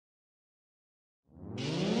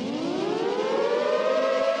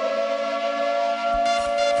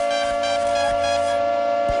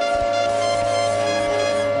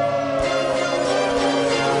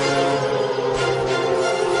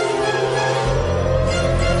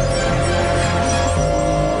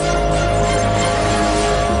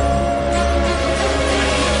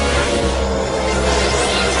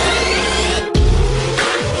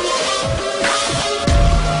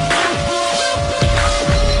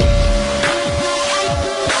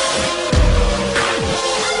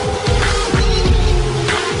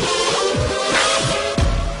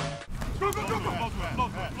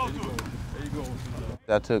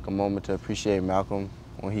I took a moment to appreciate Malcolm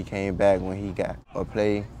when he came back, when he got a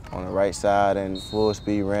play on the right side and full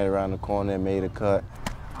speed ran around the corner and made a cut.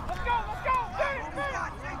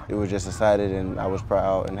 It was just excited, and I was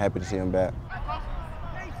proud and happy to see him back.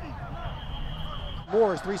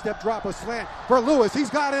 Moore's three-step drop, a slant for Lewis. He's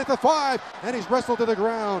got it at the 5, and he's wrestled to the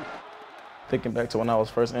ground. Thinking back to when I was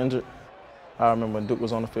first injured, I remember when Duke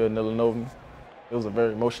was on the field kneeling over me. It was a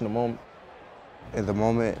very emotional moment. At the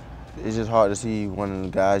moment, it's just hard to see one of the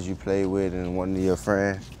guys you played with and one of your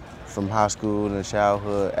friends from high school and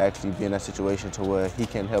childhood actually be in that situation to where he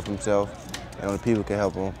can't help himself and only people can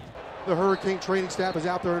help him. The Hurricane training staff is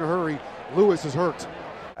out there in a hurry. Lewis is hurt.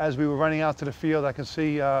 As we were running out to the field, I could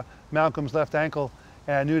see Malcolm's left ankle,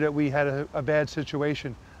 and I knew that we had a bad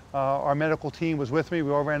situation. Our medical team was with me.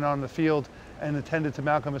 We all ran on the field and attended to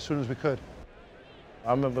Malcolm as soon as we could.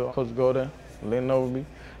 I remember Coach Golden leaning over me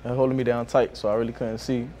and holding me down tight, so I really couldn't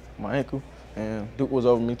see my ankle. And Duke was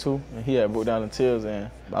over me too, and he had broke down in tears, and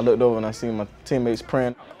I looked over and I seen my teammates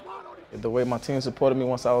praying. The way my team supported me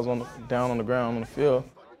once I was down on the ground on the field,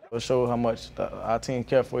 it showed how much our team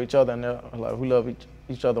cared for each other, and like, we love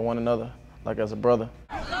each other, one another, like as a brother.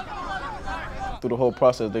 Through the whole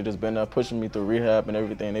process, they just been there pushing me through rehab and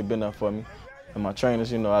everything. They've been there for me. And my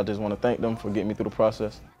trainers, I just want to thank them for getting me through the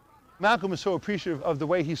process. Malcolm was so appreciative of the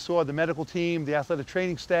way he saw the medical team, the athletic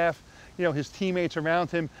training staff, his teammates around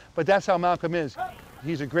him, but that's how Malcolm is.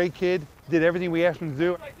 He's a great kid, did everything we asked him to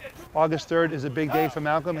do. August 3rd is a big day for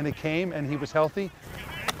Malcolm, and it came, and he was healthy,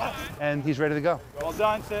 and he's ready to go. Well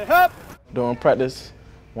done, say hip! During practice,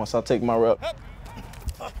 once I take my rep,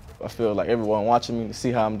 I feel like everyone watching me to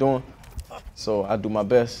see how I'm doing. So I do my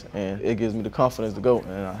best, and it gives me the confidence to go,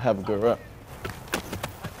 and I have a good rep.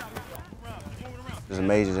 It's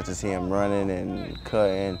amazing just to see him running and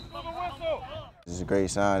cutting. It's a great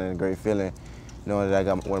sign and a great feeling knowing that I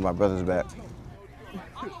got one of my brothers back.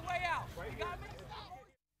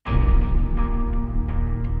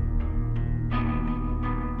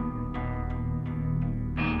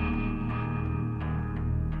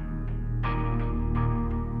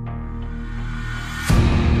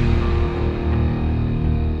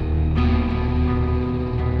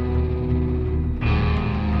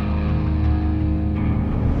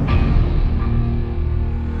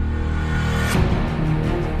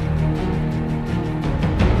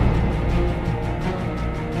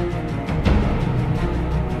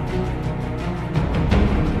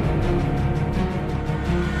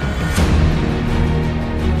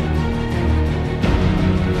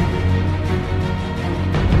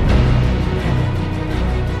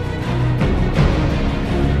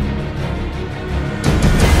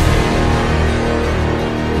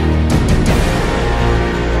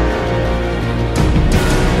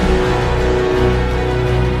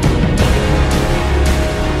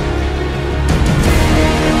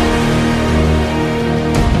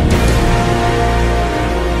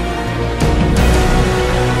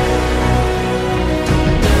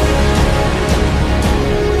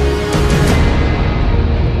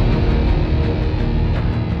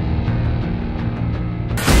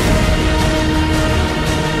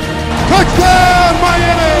 Touchdown,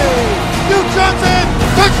 Miami! Duke Johnson,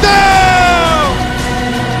 touchdown!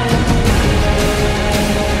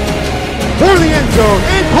 For the end zone,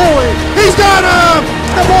 and Coley, he's got him!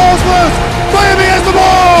 The ball's loose, Miami has the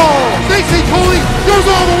ball! Stacey Coley goes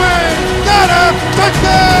all the way, got him!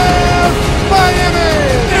 Touchdown, Miami!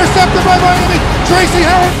 Intercepted by Miami, Tracy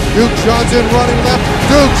Howard. Duke Johnson running left,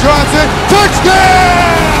 Duke Johnson,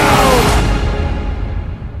 touchdown!